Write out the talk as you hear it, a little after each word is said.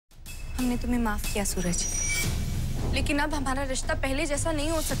हमने तुम्हें माफ किया सूरज, लेकिन अब हमारा रिश्ता पहले जैसा नहीं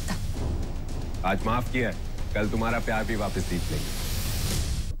हो सकता। आज माफ किया, कल तुम्हारा प्यार भी वापस जीत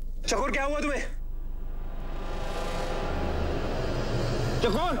लेंगे। चकोर, क्या हुआ तुम्हें?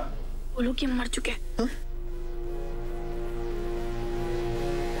 चकोर, वो लोग मर चुके हैं।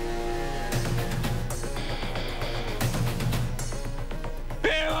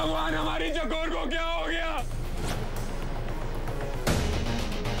 हे भगवान, हमारी चकोर को क्या हो गया?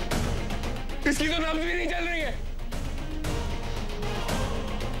 इसकी तो नब्ज भी नहीं चल रही है,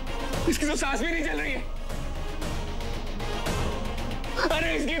 इसकी तो सांस भी नहीं चल रही है,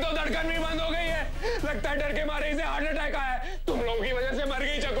 अरे इसकी तो धड़कन भी बंद हो गई है। लगता है डर के मारे इसे हार्ट अटैक आया है। तुम लोगों की वजह से मर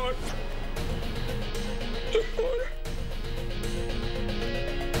गई चकोर। चकोर,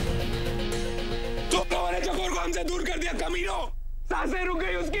 तुम लोगों ने चकोर को हमसे दूर कर दिया कमीनों। सांसें रुक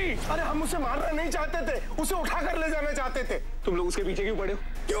गई उसकी। अरे हम उसे मारना नहीं चाहते थे, उसे उठाकर ले जाना चाहते थे। तुम लोग उसके पीछे क्यों पड़े हो?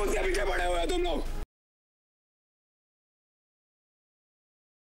 क्यों उसके पीछे पड़े हुए हो तुम लोग?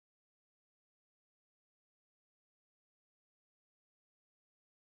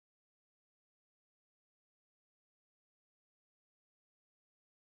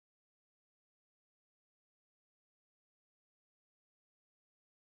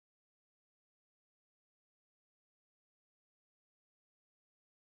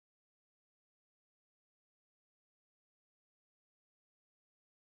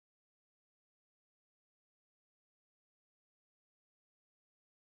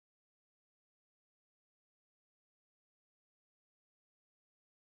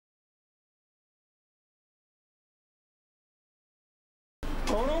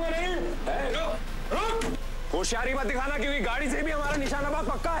 होशियारी मत दिखाना, क्योंकि गाड़ी से भी हमारा निशानाबाद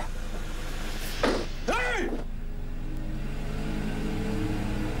पक्का है।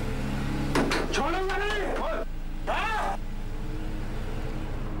 छोड़ूंगा नहीं।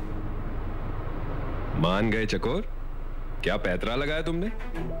 मान गए चकोर? क्या पैतरा लगाया तुमने?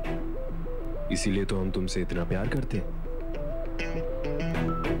 इसीलिए तो हम तुमसे इतना प्यार करते हैं।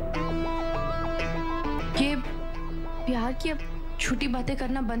 ये प्यार की अब छोटी बातें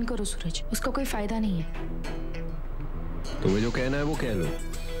करना बंद करो सूरज, उसका कोई फायदा नहीं है। तुम्हें जो कहना है वो कह लो,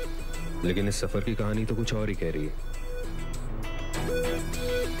 लेकिन इस सफर की कहानी तो कुछ और ही कह रही है।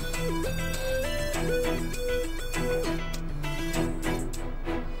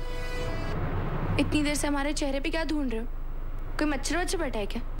 इतनी देर से हमारे चेहरे पे क्या ढूंढ रहे हो? कोई मच्छर वच्छर बैठा है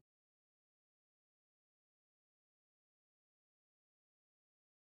क्या?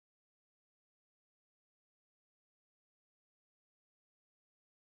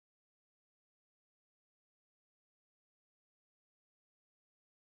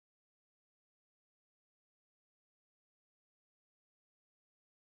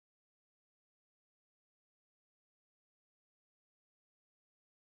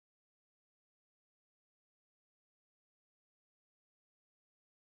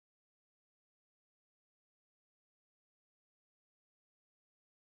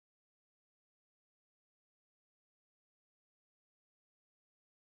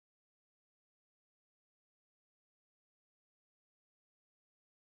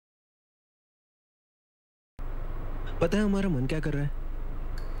 पता है हमारा मन क्या कर रहा है?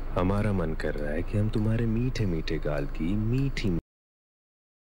 हमारा मन कर रहा है कि हम तुम्हारे मीठे मीठे गाल की मीठी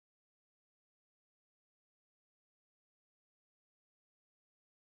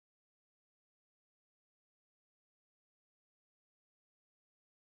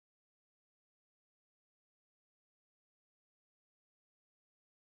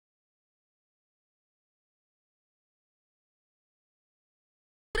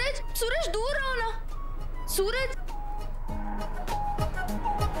सूरज दूर रहो ना। सूरज,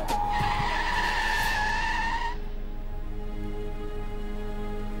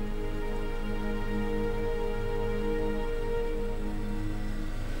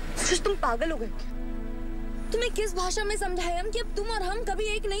 तुम पागल हो गए? तुम्हें किस भाषा में समझाएं हम कि अब तुम और हम कभी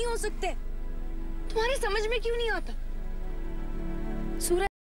एक नहीं हो सकते? तुम्हारे समझ में क्यों नहीं आता? सूरज,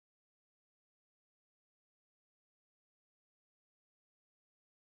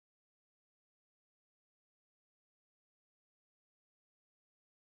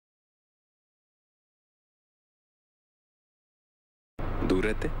 दूर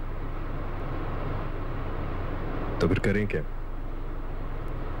रहते तो फिर करें क्या?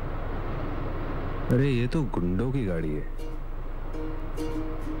 अरे ये तो गुंडों की गाड़ी है,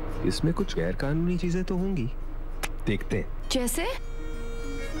 इसमें कुछ गैर कानूनी चीजें तो होंगी, देखते हैं। जैसे?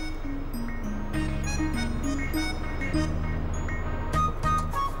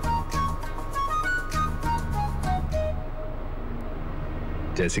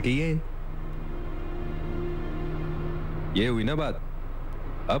 जैसे कि ये हुई ना बात।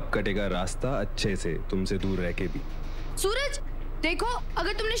 अब कटेगा रास्ता अच्छे से, तुमसे दूर रह के भी। सूरज देखो,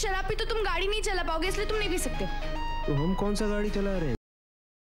 अगर तुमने शराब पी तो तुम गाड़ी नहीं चला पाओगे, इसलिए तुम नहीं पी सकते। तो हम कौन सा गाड़ी चला रहे हैं?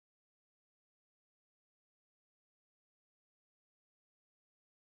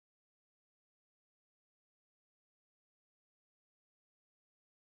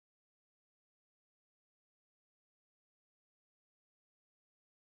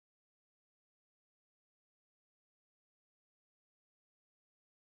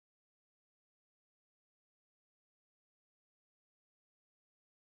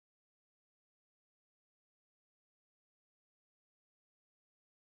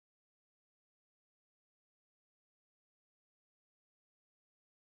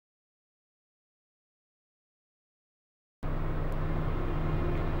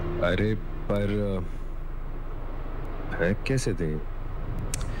 अरे पर फेंक कैसे थे?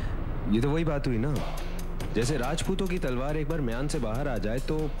 ये तो वही बात हुई ना, जैसे राजपूतों की तलवार एक बार म्यान से बाहर आ जाए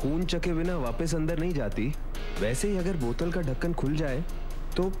तो खून चके बिना वापस अंदर नहीं जाती, वैसे ही अगर बोतल का ढक्कन खुल जाए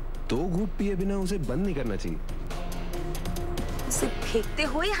तो 2 घूंट पिए बिना उसे बंद नहीं करना चाहिए। उसे फेंकते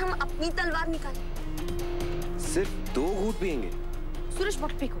हुए हम अपनी तलवार निकालें। सिर्फ 2 घूंट पिएंगे? सूरज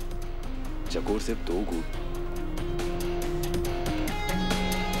मत फेंको। चकोर सिर्फ 2 घूंट।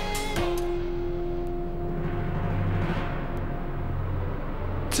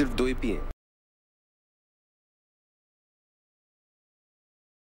 सिर्फ 2 ही पिए।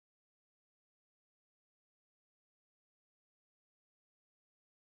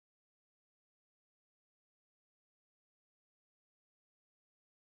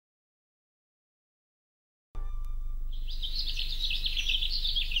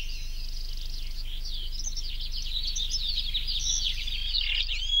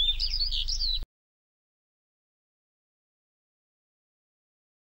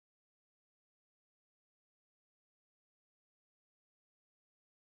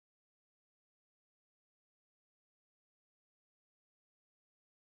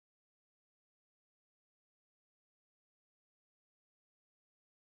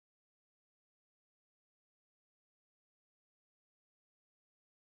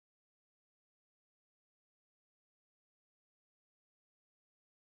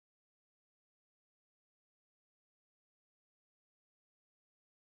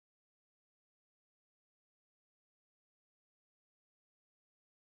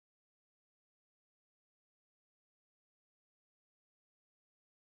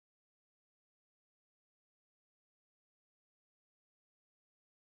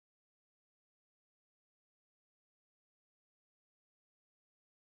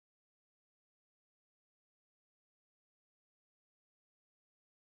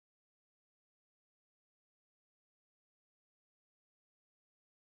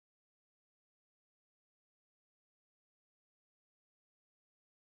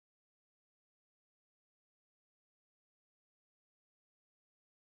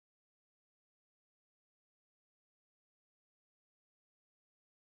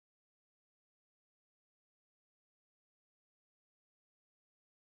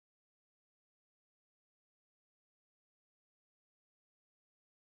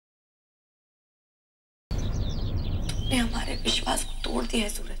 तुमने हमारे विश्वास को तोड़ दिया है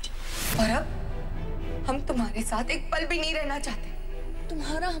सूरज, और अब हम तुम्हारे साथ एक पल भी नहीं रहना चाहते।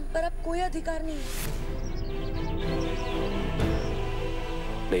 तुम्हारा हम पर अब कोई अधिकार नहीं है।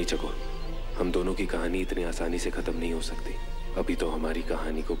 नहीं चकोर, हम दोनों की कहानी इतनी आसानी से खत्म नहीं हो सकती। अभी तो हमारी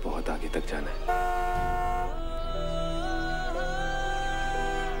कहानी को बहुत आगे तक जाना है।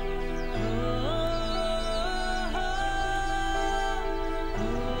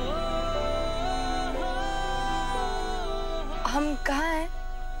 हम कहाँ हैं?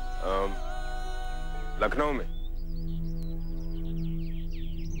 लखनऊ में।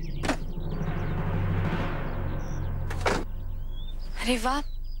 अरे वाह,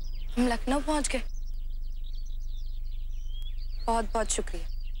 हम लखनऊ पहुंच गए। बहुत बहुत शुक्रिया।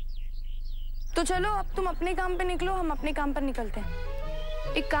 तो चलो अब तुम अपने काम पे निकलो, हम अपने काम पर निकलते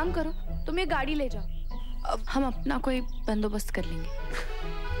हैं। एक काम करो, तुम ये गाड़ी ले जाओ, अब हम अपना कोई बंदोबस्त कर लेंगे।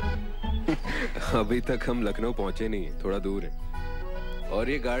 अभी तक हम लखनऊ पहुंचे नहीं है, थोड़ा दूर है, और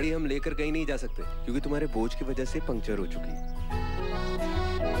ये गाड़ी हम लेकर कहीं नहीं जा सकते क्योंकि तुम्हारे बोझ की वजह से पंक्चर हो चुकी है।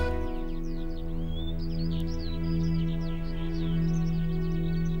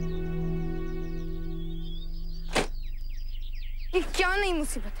 ये क्या नई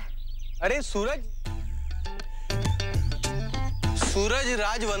मुसीबत है? अरे सूरज, सूरज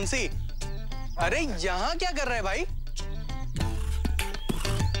राजवंशी, अरे यहाँ क्या कर रहा है भाई?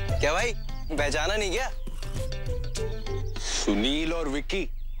 क्या भाई, पहचाना नहीं क्या? सुनील और विक्की।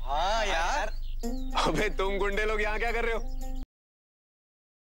 हाँ यार। अबे तुम गुंडे लोग यहाँ क्या कर रहे हो?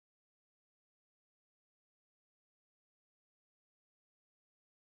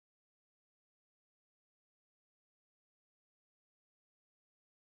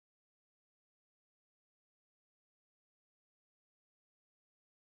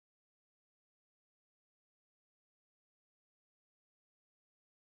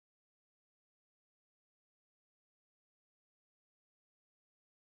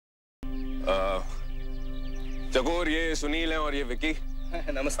 चकोर, ये सुनील है और ये विकी।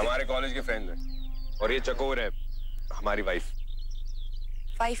 नमस्ते। हमारे कॉलेज के फ्रेंड हैं। और ये चकोर है, हमारी वाइफ।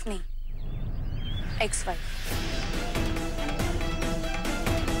 वाइफ नहीं, एक्स वाइफ।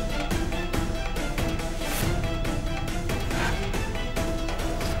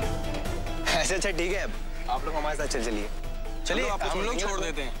 अच्छा ठीक है, आप लोग हमारे साथ चलिए। चलिए हम लोग छोड़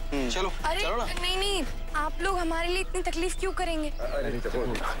देते हैं। चलो। अरे चलो ना। नहीं, आप लोग हमारे लिए इतनी तकलीफ क्यों करेंगे?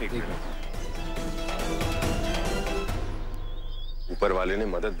 ऊपर वाले ने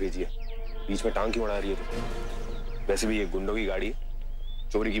मदद भेजी है, बीच में टांग क्यों उड़ा रही है तुम? वैसे भी ये गुंडों की गाड़ी है,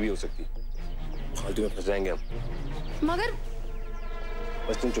 चोरी की भी हो सकती है। फालतू में फंस जाएंगे हम। मगर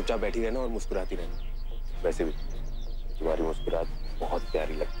बस तुम चुपचाप बैठी रहना और मुस्कुराती रहना। वैसे भी तुम्हारी मुस्कुराहट बहुत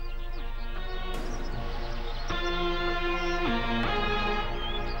प्यारी लगती है।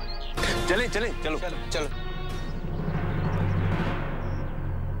 चले चलो।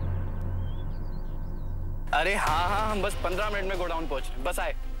 अरे हाँ, हम बस 15 मिनट में गोडाउन पहुंच रहे हैं। बस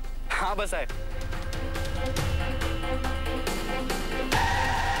आए। हाँ बस आए।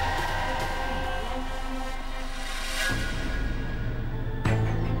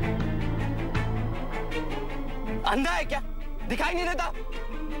 अंधा है क्या? दिखाई नहीं देता?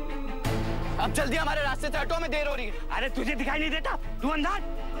 अब जल्दी हमारे रास्ते से हटो, हमें देर हो रही है। अरे तुझे दिखाई नहीं देता? तू अंधा?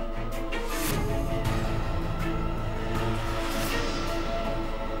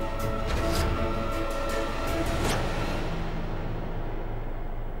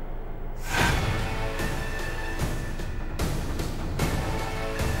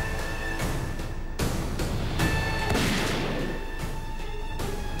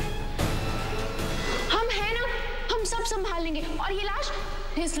 सब संभाल लेंगे और ये लाश,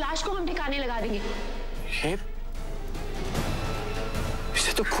 इस लाश को हम ठिकाने लगा देंगे।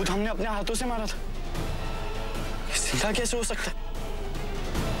 इसे तो खुद हमने अपने हाथों से मारा था। ये सीधा कैसे हो सकता है?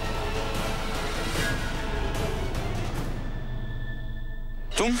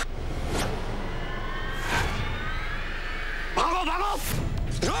 तुम भागो,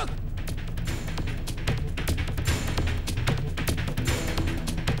 रुक।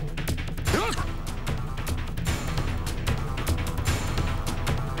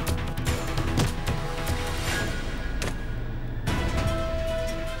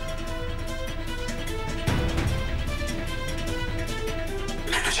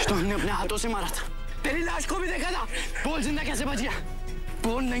 तो हमने अपने हाथों से मारा था। तेरी लाश को भी देखा था। बोल जिंदा कैसे बच गया?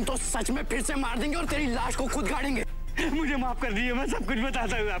 बोल, नहीं तो सच में फिर से मार देंगे और तेरी लाश को खुद गाड़ेंगे। मुझे माफ कर दीजिए, मैं सब कुछ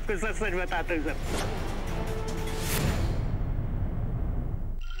बताता हूँ आपको, सच बताता हूँ सब।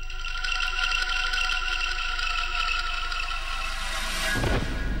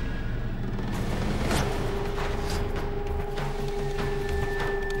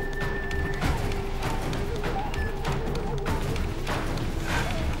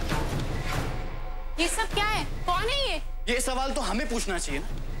 ये सब क्या है? कौन है ये? ये सवाल तो हमें पूछना चाहिए ना।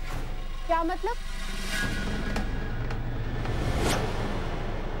 क्या मतलब?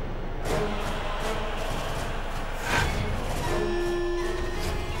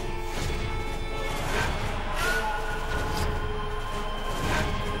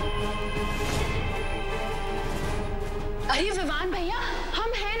 अरे विवान भैया,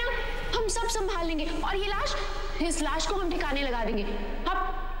 हम हैं ना, हम सब संभाल लेंगे और ये लाश, इस लाश को हम ठिकाने लगा देंगे।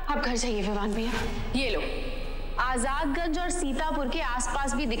 अब घर जाइए विवान भैया। ये लो, आजादगंज और सीतापुर के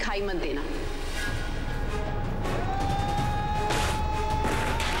आसपास भी दिखाई मत देना।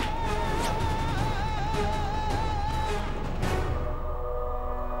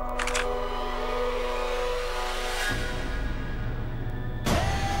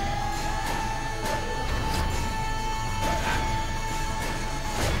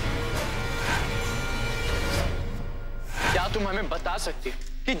 क्या तुम हमें बता सकती हो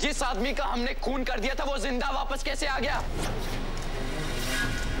कि जिस आदमी का हमने खून कर दिया था वो जिंदा वापस कैसे आ गया?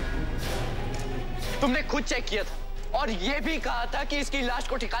 तुमने खुद चेक किया था और ये भी कहा था कि इसकी लाश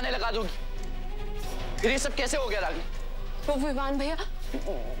को ठिकाने लगा दोगी। फिर ये सब कैसे हो गया रागिनी? तो विवान भैया,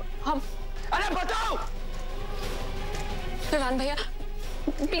 हम, अरे बताओ! विवान भैया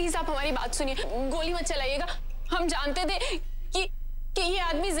प्लीज आप हमारी बात सुनिए, गोली मत चलाइएगा। हम जानते थे कि ये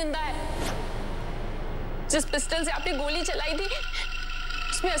आदमी जिंदा है। जिस पिस्टल से आपने गोली चलाई थी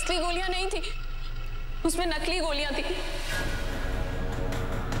उसमें असली गोलियां नहीं थी, उसमें नकली गोलियां थी।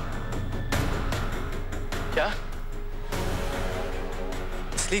 क्या?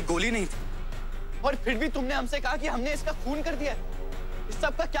 असली गोली नहीं थी? और फिर भी तुमने हमसे कहा कि हमने इसका खून कर दिया। इस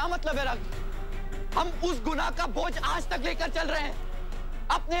सब का क्या मतलब है रागिनी? हम उस गुनाह का बोझ आज तक लेकर चल रहे हैं।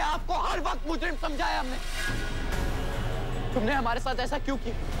 अपने आप को हर वक्त मुजरिम समझाया हमने। तुमने हमारे साथ ऐसा क्यों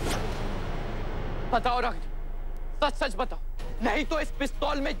किया? बताओ रागिनी, सच सच बताओ। नहीं तो इस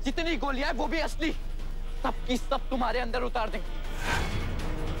पिस्तौल में जितनी गोलियां हैं वो भी असली, सब की सब तुम्हारे अंदर उतार देंगे।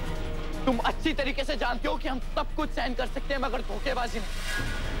 तुम अच्छी तरीके से जानते हो कि हम सब कुछ सहन कर सकते हैं मगर धोखेबाजी नहीं।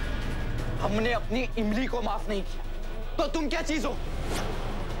 हमने अपनी इमली को माफ नहीं किया, तो तुम क्या चीज हो?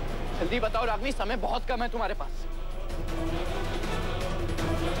 जल्दी बताओ रागनी, समय बहुत कम है तुम्हारे पास।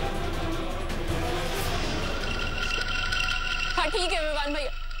 हाँ ठीक है विवान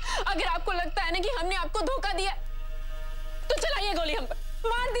भैया, अगर आपको लगता है ना कि हमने आपको धोखा दिया तो चलाइए गोली हम पर,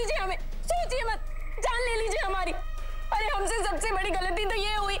 मार दीजिए हमें, सोचिए मत, जान ले लीजिए हमारी। अरे हमसे सबसे बड़ी गलती तो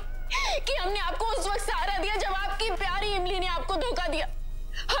ये हुई कि हमने आपको उस वक्त सहारा दिया जब आपकी प्यारी इमली ने आपको धोखा दिया।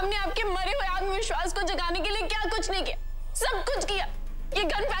 हमने आपके मरे हुए आत्मविश्वास को जगाने के लिए क्या कुछ नहीं किया, सब कुछ किया। ये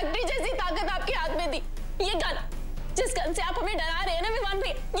गन फैक्ट्री जैसी ताकत आपके हाथ में दी, ये गन जिस गन से आप हमें डरा रहे हैं ना विवान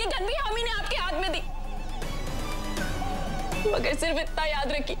भैया, ये गन भी हम ही ने आपके हाथ में दी। मगर सिर्फ इतना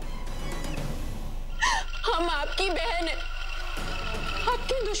याद रखिए, हम आपकी बहन है,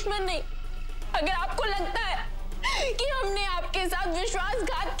 आपके दुश्मन नहीं। अगर आपको लगता है कि हमने आपके साथ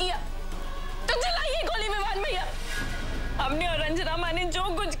विश्वासघात किया तो चलाइए गोली विवान भैया। हमने और रंजना माँ ने जो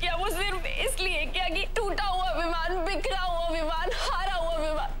कुछ किया वो सिर्फ इसलिए किया कि टूटा हुआ विमान, बिखरा हुआ विमान, हारा हुआ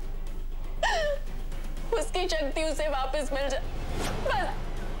विमान, उसकी शक्ति उसे वापस मिल जाए, बस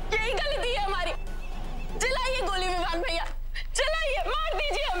यही गलती है हमारी। चलाइए गोली विवान भैया, चलाइए, मार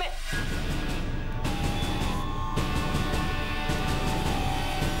दीजिए हमें।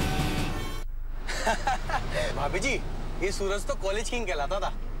 भाभी जी, ये सूरज तो कॉलेज किंग कहलाता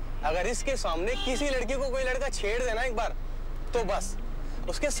था। अगर इसके सामने किसी लड़की को कोई लड़का छेड़ देना एक बार तो बस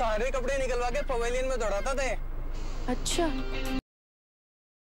उसके सारे कपड़े निकलवा के पवेलियन में दौड़ाता था। अच्छा,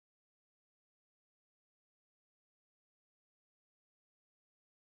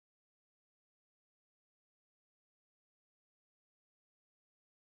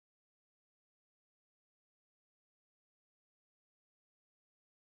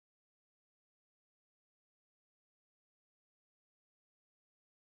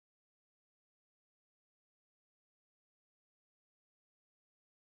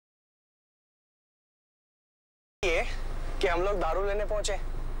 ये कि हम लोग दारू लेने पहुंचे,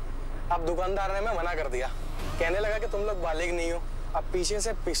 अब दुकानदार ने हमें मना कर दिया, कहने लगा कि तुम लोग बालिग नहीं हो। अब पीछे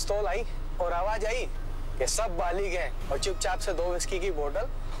से पिस्तौल आई और आवाज आई कि सब बालिग हैं और चुपचाप से 2 विस्की की बोतल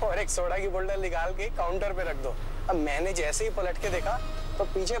और एक सोडा की बोतल निकाल के काउंटर पे रख दो। अब मैंने जैसे ही पलट के देखा तो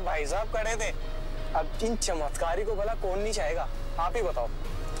पीछे भाई साहब खड़े थे। अब इन चमत्कारी को भला कौन नहीं चाहेगा, आप ही बताओ।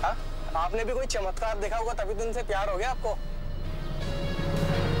 हाँ, आपने भी कोई चमत्कार देखा होगा तभी तो इनसे प्यार हो गया आपको।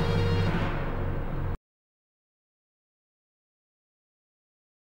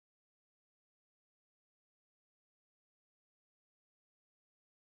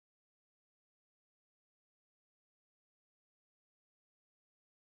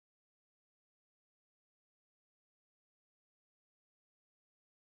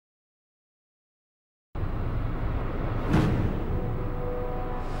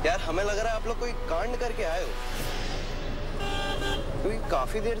 यार हमें लग रहा है आप लोग कोई कांड करके आए हो, क्योंकि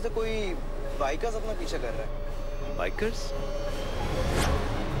काफी देर से कोई बाइकर्स अपना पीछा कर रहा है। बाइकर्स?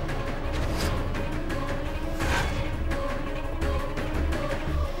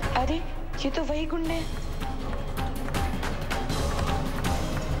 अरे ये तो वही गुंडे हैं।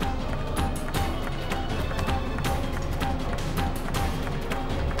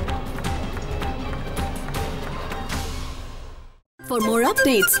 For more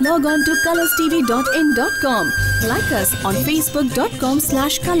updates, log on to colorstv.in.com. Like us on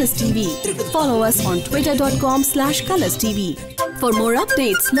facebook.com/colorstv. Follow us on twitter.com/colorstv. For more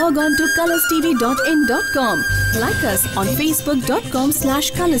updates, log on to colorstv.in.com. Like us on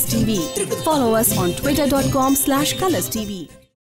facebook.com/colorstv. Follow us on twitter.com/colorstv.